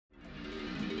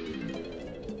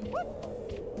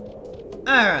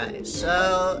Alright,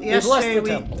 so yesterday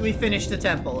we finished the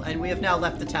temple, and we have now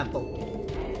left the temple.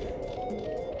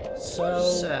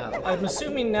 So, I'm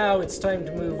assuming now it's time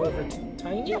to move over to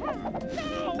Tiny?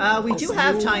 We do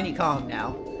have Tiny Kong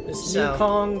now. This new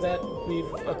Kong that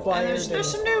we've acquired. And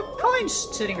there's some new coins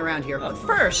sitting around here. But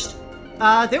first,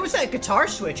 there was that guitar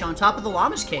switch on top of the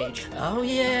llama's cage. Oh,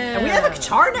 yeah. And we have a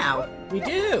guitar now. We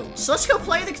do. So let's go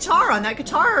play the guitar on that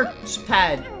guitar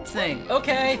pad thing.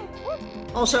 Okay.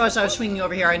 Also, as I was swinging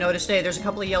over here, I noticed, hey, there's a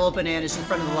couple of yellow bananas in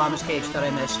front of the llama's cage that I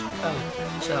missed.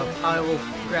 Oh. So I will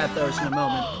grab those in a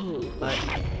moment. But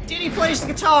Diddy plays the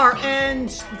guitar, and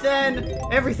then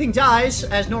everything dies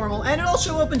as normal, and it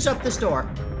also opens up this door.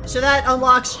 So that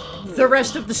unlocks the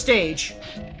rest of the stage.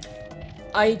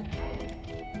 I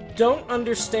don't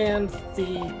understand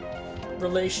the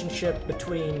relationship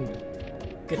between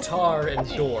guitar and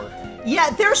door.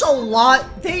 Yeah, there's a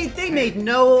lot. They made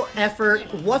no effort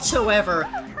whatsoever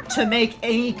to make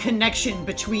any connection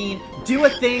between do a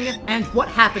thing and what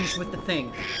happens with the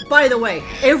thing. By the way,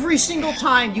 every single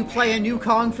time you play a new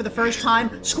Kong for the first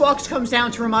time, Squawks comes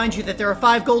down to remind you that there are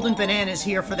 5 golden bananas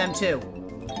here for them too.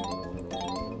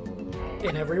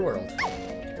 In every world.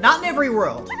 Not in every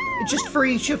world. Just for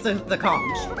each of the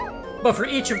Kongs. But for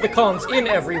each of the Kongs in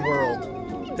every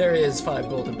world, there is 5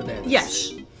 golden bananas.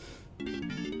 Yes.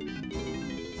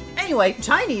 Anyway,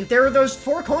 Tiny, there are those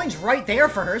 4 coins right there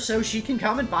for her, so she can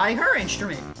come and buy her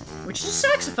instrument, which is a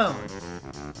saxophone.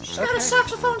 She's got a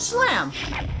saxophone slam.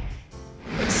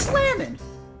 It's slamming.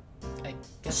 I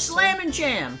guess Slam and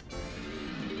jam.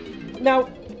 Now,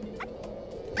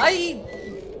 I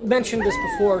mentioned this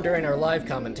before during our live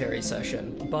commentary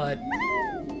session, but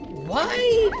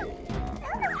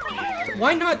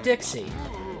why not Dixie?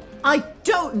 I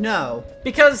don't know.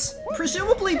 Because...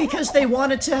 Presumably because they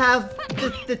wanted to have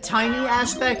the tiny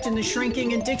aspect and the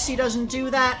shrinking, and Dixie doesn't do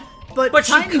that. But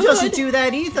Tiny doesn't do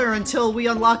that either until we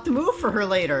unlock the move for her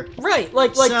later. Right,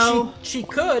 like so, she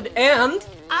could, and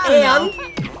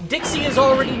Dixie is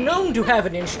already known to have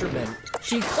an instrument.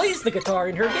 She plays the guitar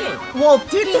in her game. Well,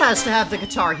 Diddy has to have the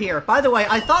guitar here. By the way,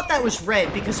 I thought that was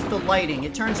red because of the lighting.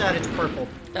 It turns out it's purple.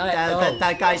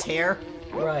 That guy's hair.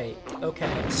 Right,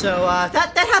 okay. So,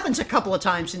 that happens a couple of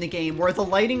times in the game, where the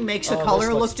lighting makes a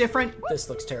color look different. This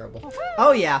looks terrible.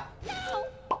 Oh, yeah.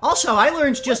 Also, I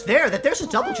learned just there that there's a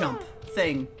double jump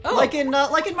thing. Oh. Like in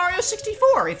Mario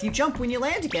 64. If you jump when you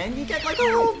land again, you get like a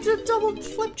little double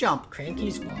flip jump.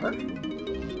 Cranky's bar?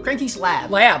 Cranky's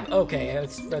lab. Lab, okay, I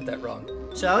read that wrong.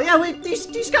 So, yeah,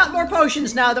 he's got more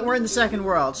potions now that we're in the second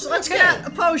world. So let's get a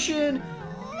potion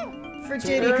for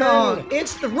Diddy Kong.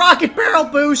 It's the Rocket Barrel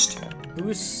Boost!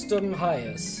 Boostum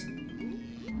Highus.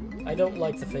 I don't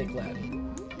like the fake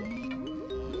Latin.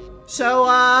 So,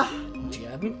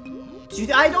 Gem?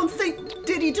 Dude, I don't think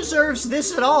Diddy deserves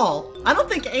this at all. I don't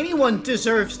think anyone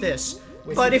deserves this.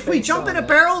 But if we jump in a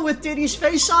barrel with Diddy's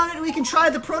face on it, we can try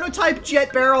the prototype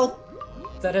jet barrel.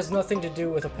 That has nothing to do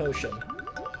with a potion.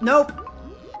 Nope.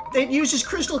 It uses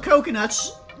crystal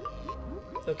coconuts.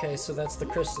 Okay, so that's the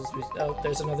crystals. Oh,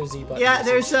 there's another Z button. Yeah,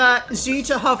 there's Z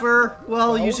to hover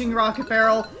while using rocket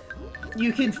barrel.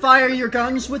 You can fire your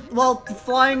guns while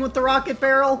flying with the rocket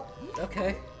barrel.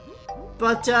 Okay.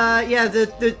 But yeah,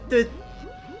 the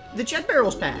jet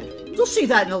barrel's bad. You'll see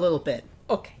that in a little bit.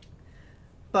 Okay.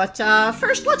 But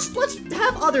first, let's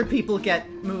have other people get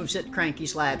moves at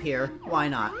Cranky's lab here. Why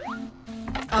not?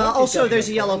 Also, there's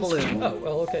a yellow balloon. Oh,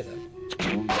 well, okay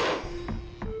then.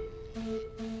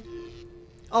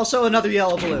 Also, another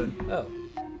yellow balloon. Oh.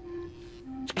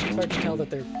 It's hard to tell that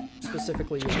they're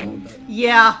specifically yellow, but...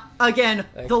 Yeah, again,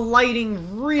 the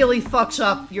lighting really fucks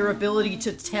up your ability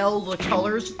to tell the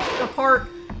colors apart,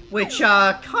 which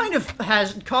kind of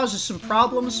causes some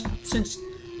problems, since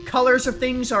colors of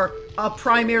things are a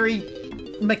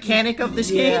primary mechanic of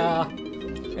this game. Yeah.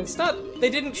 And it's not... They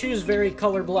didn't choose very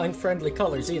colorblind-friendly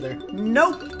colors, either.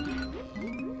 Nope.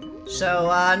 So,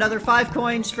 another 5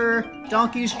 coins for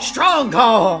Donkey's Strong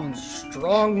Kong!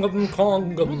 Strongum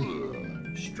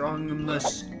Kongum. Strongum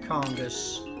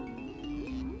Kongus.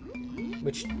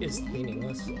 Which is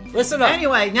meaningless. Listen up!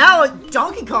 Anyway, now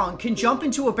Donkey Kong can jump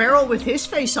into a barrel with his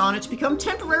face on it to become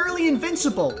temporarily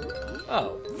invincible.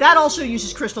 Oh. That also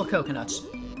uses crystal coconuts.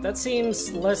 That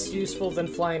seems less useful than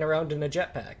flying around in a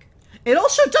jetpack. It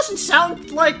also doesn't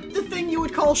sound like the thing you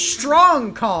would call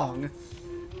Strong Kong.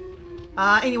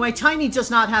 Anyway, Tiny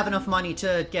does not have enough money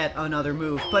to get another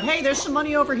move, but hey, there's some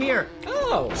money over here.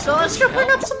 Oh! So let's go bring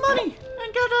up some money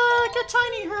and get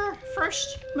Tiny her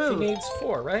first move. She needs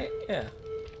 4, right? Yeah.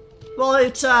 Well,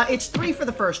 it's 3 for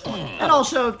the first one, and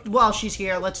also while she's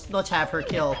here, let's have her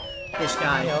kill this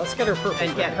guy. Yeah, let's get her purple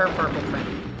and get her purple print.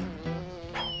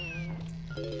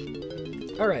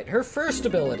 Alright, her first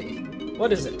ability.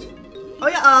 What is it? Oh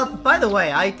yeah, by the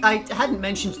way, I hadn't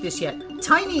mentioned this yet.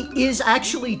 Tiny is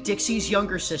actually Dixie's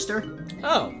younger sister.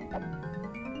 Oh.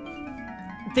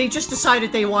 They just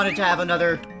decided they wanted to have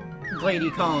another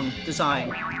Lady Kong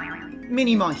design.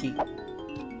 Mini monkey.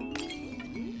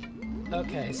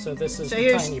 Okay, so this is So the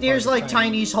here's, tiny here's part like of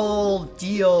Tiny's whole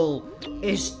deal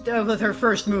is with her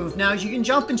first move. Now you can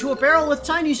jump into a barrel with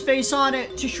Tiny's face on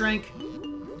it to shrink.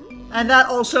 And that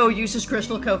also uses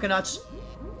crystal coconuts.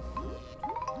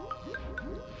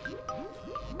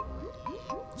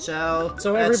 So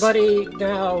everybody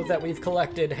now that we've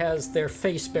collected has their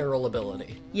face barrel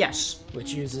ability. Yes.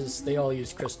 Which uses, they all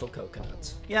use crystal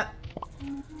coconuts. Yep.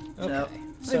 Okay. So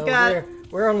So we've got...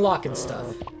 we're unlocking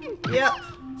stuff. Yep.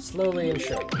 Slowly and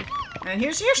surely. And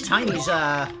here's Tiny's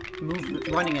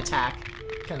running attack.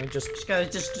 Kind of just...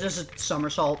 Just a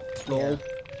somersault roll.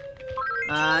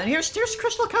 And here's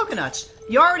crystal coconuts.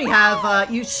 You already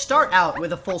have, you start out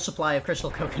with a full supply of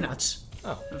crystal coconuts.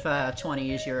 Oh. If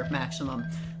 20 is your maximum.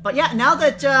 But yeah, now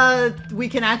that we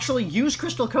can actually use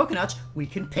crystal coconuts, we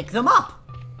can pick them up.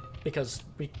 Because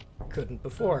we couldn't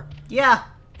before. Yeah.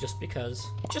 Just because.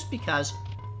 Just because.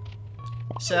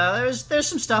 So there's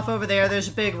some stuff over there. There's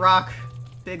a big rock,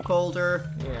 big boulder.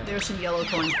 Yeah. There's some yellow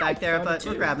coins back there, but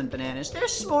we're grabbing bananas.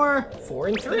 There's some more 4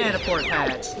 and 3. banana port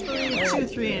pads. 2,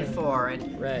 3, and 4.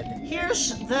 And Red.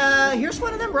 here's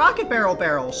one of them rocket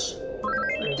barrels.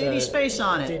 Diddy's face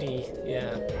on it. Diddy,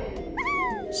 yeah.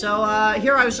 So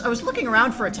here I was looking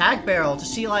around for a tag barrel to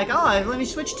see like, oh, let me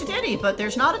switch to Diddy, but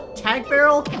there's not a tag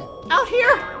barrel out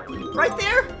here, right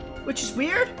there, which is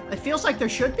weird. It feels like there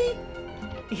should be.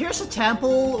 Here's a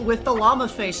temple with the llama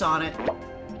face on it.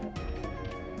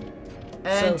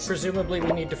 And So presumably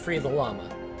we need to free the llama.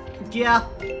 yeah,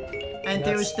 and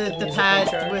there was the musical pad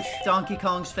charge. with Donkey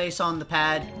Kong's face on the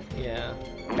pad, Yeah.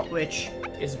 which,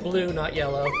 Is blue, not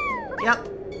yellow. yep,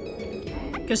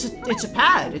 because it's a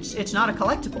pad. It's not a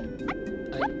collectible.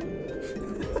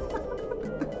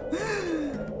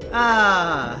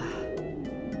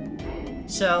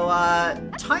 So,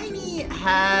 Tiny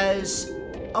has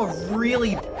a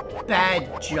really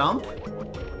bad jump.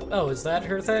 Oh, is that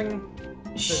her thing?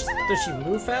 Does she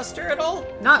move faster at all?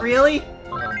 Not really.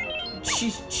 Oh.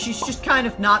 She's just kind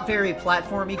of not very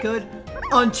platformy good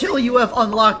until you have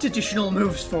unlocked additional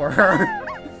moves for her.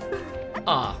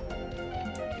 Ah.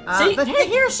 See? But hey,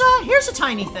 here's a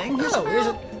tiny thing. Here's a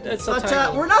barrel. It's a But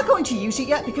tiny... we're not going to use it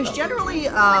yet because generally,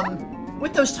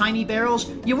 with those tiny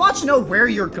barrels, you want to know where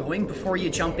you're going before you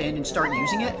jump in and start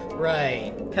using it.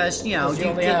 Right. Because, you know, 'Cause you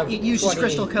only have it uses 20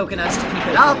 crystal coconuts to keep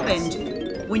it up,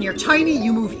 and when you're tiny,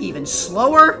 you move even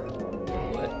slower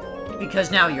What?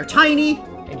 because now you're tiny.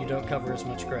 And you don't cover as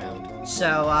much ground.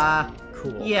 So,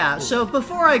 Cool. yeah, Cool. so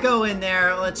before I go in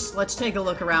there, let's take a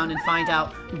look around and find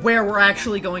out where we're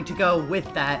actually going to go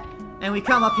with that. And we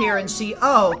come up here and see,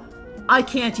 oh, I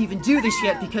can't even do this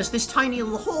yet because this tiny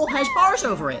little hole has bars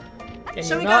over it. And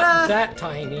so you're we not gotta... that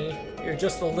tiny, you're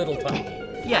just a little tiny.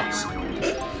 Yes.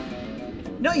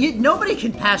 No, nobody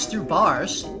can pass through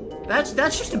bars. That's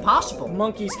just impossible.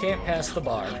 Monkeys can't pass the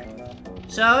bar.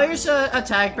 So here's a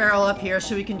tag barrel up here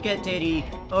so we can get Diddy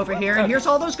over here. And here's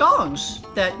all those gongs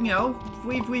that, you know,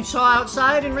 we saw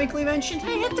outside and Wrinkly mentioned,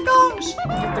 hey, hit the gongs!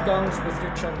 Hit the gongs with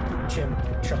your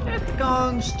chimp. Hit the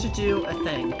gongs to do a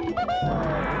thing.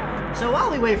 So while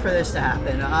we wait for this to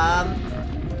happen,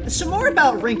 some more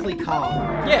about Wrinkly Kong.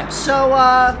 Yeah. So,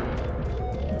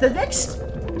 the next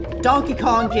Donkey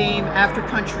Kong game after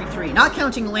Country 3, not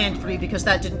counting Land 3 because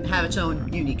that didn't have its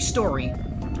own unique story,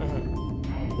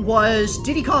 was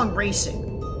Diddy Kong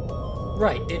Racing.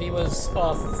 Right, Diddy was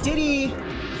off. Diddy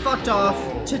fucked off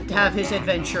to have his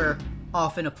adventure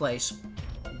off in a place.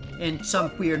 In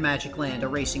some weird magic land, a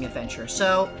racing adventure.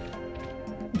 So,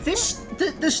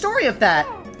 the story of that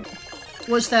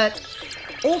was that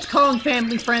old Kong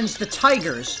family friends, the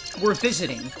Tigers, were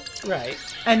visiting. Right.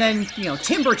 And then, you know,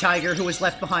 Timber Tiger, who was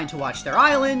left behind to watch their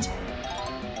island,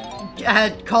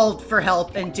 had called for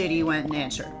help, and Diddy went and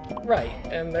answered. Right,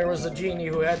 and there was a genie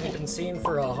who hadn't been seen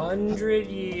for 100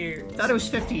 years. Thought it was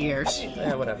 50 years.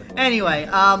 Yeah, whatever. Anyway,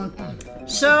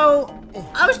 so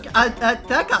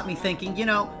that got me thinking, you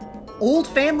know, old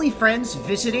family friends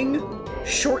visiting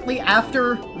shortly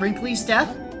after Wrinkly's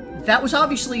death. That was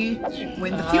obviously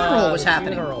when the funeral was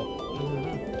happening. Funeral.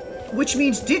 Which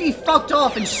means Diddy fucked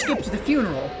off and skipped the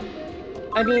funeral.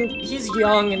 I mean, he's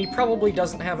young and he probably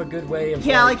doesn't have a good way of.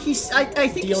 Yeah, like he's, I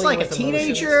think he's dealing like a with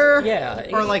teenager. emotions. Yeah.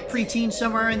 Or like preteen,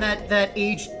 somewhere in that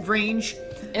age range.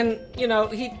 And, you know,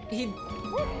 he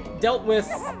dealt with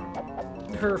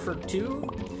her for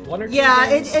 2 one or two Yeah,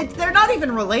 games? they're not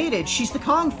even related. She's the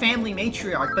Kong family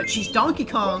matriarch, but she's Donkey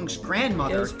Kong's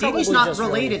grandmother. Diddy's not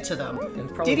related to them.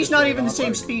 Diddy's not even the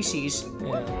same species.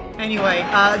 Yeah. Anyway,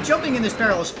 jumping in this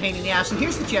barrel is a pain in the ass, and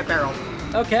here's the jet barrel.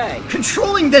 Okay.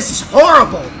 Controlling this is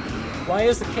horrible! Why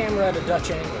is the camera at a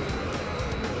Dutch angle?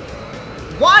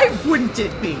 Why wouldn't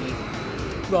it be?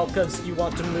 Well, because you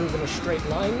want to move in a straight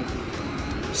line.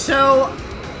 So,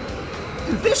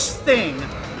 this thing,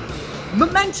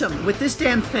 momentum with this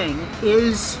damn thing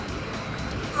is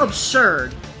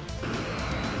absurd.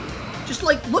 Just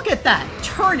like, look at that,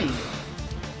 turning.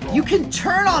 You can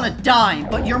turn on a dime,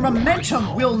 but your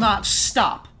momentum will not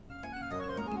stop.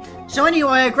 So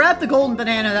anyway, I grabbed the golden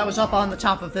banana that was up on the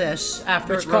top of this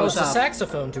after it rose up. Which caused the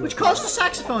saxophone to appear. Which caused the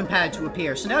saxophone pad to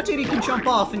appear. So now Diddy can jump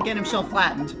off and get himself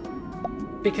flattened.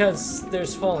 Because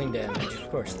there's falling damage. Of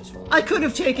course there's falling. I could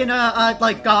have taken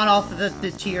like gone off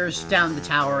the tiers down the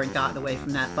tower and gotten away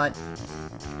from that, but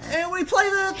and we play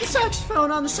the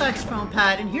saxophone on the saxophone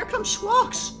pad, and here comes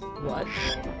Squawks. What?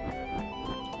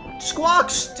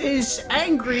 Squawks is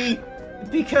angry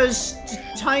because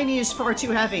Tiny is far too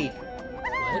heavy.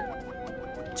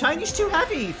 What? Tiny's too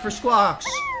heavy for Squawks.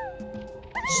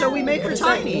 So we make her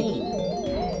tiny.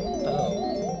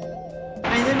 Oh.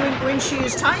 And then when she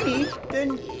is tiny,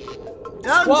 then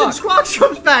Squawks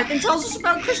comes back and tells us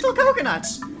about crystal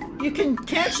coconuts. You can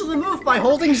cancel the move by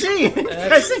holding Z and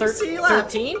pressing C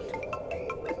left. 13?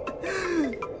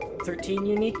 13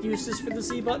 unique uses for the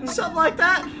Z button? Something like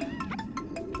that.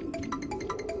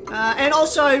 And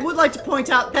also, I would like to point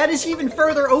out, that is even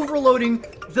further overloading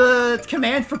the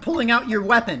command for pulling out your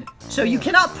weapon. So you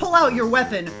cannot pull out your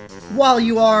weapon while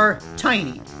you are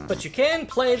tiny. But you can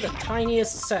play the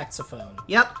tiniest saxophone.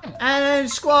 Yep. And then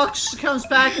Squawks comes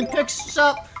back and picks us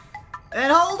up.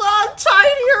 And hold on, Tiny,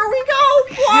 here we go!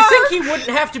 Bark! You think he wouldn't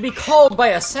have to be called by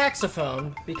a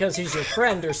saxophone because he's your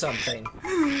friend or something?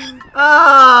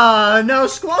 No,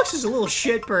 Squawks is a little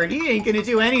shitbird. He ain't gonna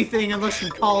do anything unless we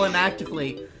call him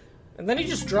actively. And then he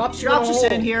just drops us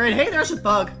in here, and hey, there's a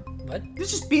bug. What?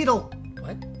 This is Beetle.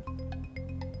 What?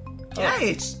 Yeah,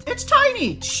 it's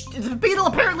Tiny. The Beetle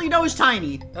apparently knows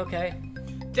Tiny. Okay.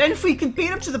 Then if we can beat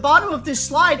him to the bottom of this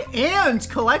slide and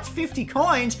collect 50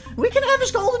 coins, we can have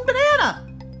his golden banana.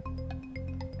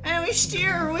 And we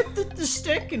steer with the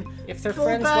stick and if they're pull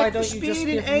friends, back why the don't you just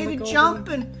speed give and them A the to jump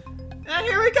and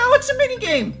here we go. It's a mini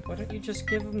game. Why don't you just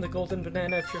give them the golden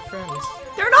banana if you're friends?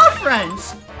 They're not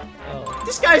friends. Oh.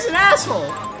 This guy's an asshole.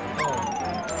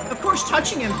 Oh. Of course,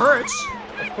 touching him hurts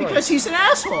because he's an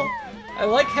asshole. I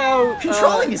like how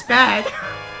controlling is bad,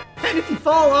 and if you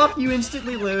fall off, you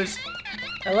instantly lose.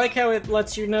 I like how it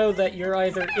lets you know that you're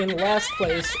either in last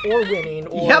place or winning,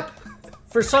 or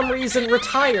for some reason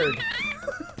retired.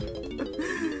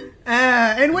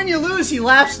 And when you lose, he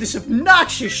laughs this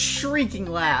obnoxious, shrieking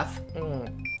laugh.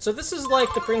 So this is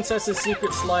like the Princess's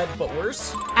Secret Slide, but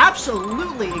worse?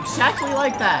 Absolutely, exactly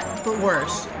like that, but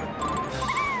worse.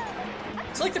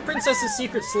 It's like the Princess's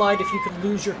Secret Slide if you could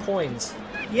lose your coins.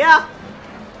 Yeah.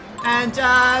 And,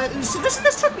 so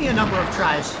this took me a number of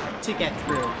tries to get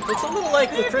through. It's a little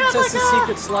like the Princess's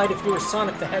Secret Slide if you were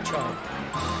Sonic the Hedgehog.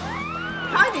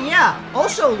 Kinda, yeah.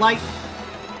 Also, like,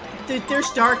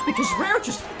 there's dark, because Rare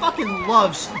just fucking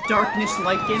loves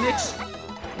darkness-like gimmicks.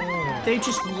 They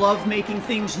just love making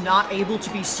things not able to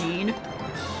be seen.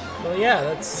 Well, yeah,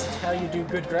 that's how you do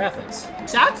good graphics.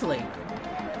 Exactly.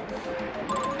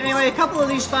 Anyway, a couple of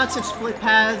these spots have split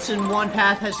paths, and one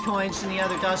path has coins and the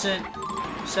other doesn't.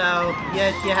 So,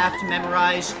 you have to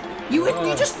memorize. You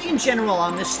just, in general,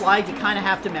 on this slide, you kind of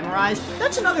have to memorize.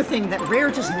 That's another thing that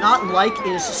Rare does not like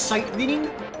is sight-reading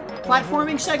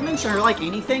platforming segments, or like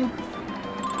anything.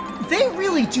 They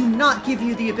really do not give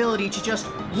you the ability to just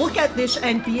look at this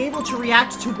and be able to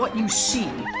react to what you see,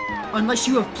 unless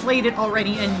you have played it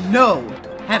already and know,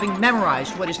 having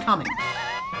memorized what is coming.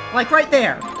 Like right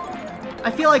there.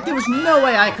 I feel like there was no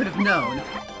way I could have known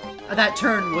that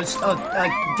turn was a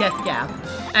death gap.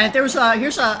 And there was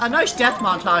here's a nice death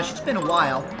montage. It's been a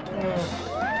while.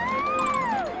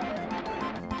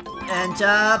 And,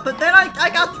 but then I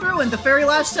got through, and the very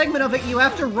last segment of it, you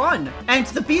have to run. And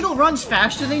the Beetle runs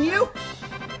faster than you.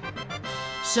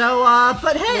 So,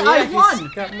 but hey, well, yeah, I won!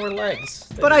 He's got more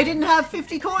legs. But I didn't have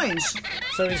 50 coins.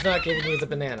 So he's not giving you the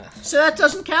banana. So that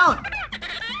doesn't count.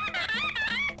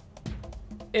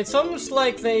 It's almost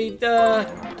like they,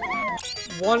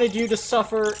 wanted you to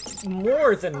suffer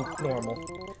more than normal.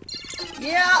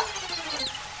 Yeah.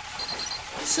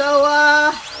 So,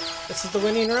 this is the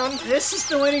winning run? This is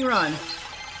the winning run.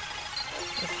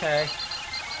 Okay.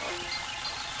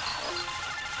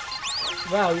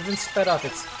 Wow, even sped up,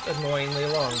 it's annoyingly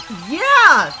long.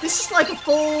 Yeah! This is like a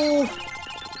full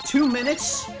 2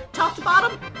 minutes, top to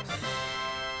bottom.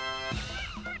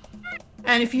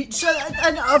 And if you,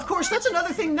 and of course, that's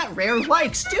another thing that Rare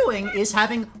likes doing, is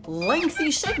having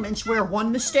lengthy segments where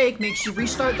one mistake makes you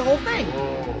restart the whole thing.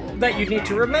 That you need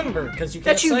to remember, because you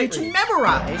can't that you need to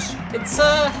memorize. It's,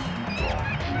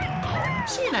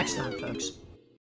 See you next time, folks.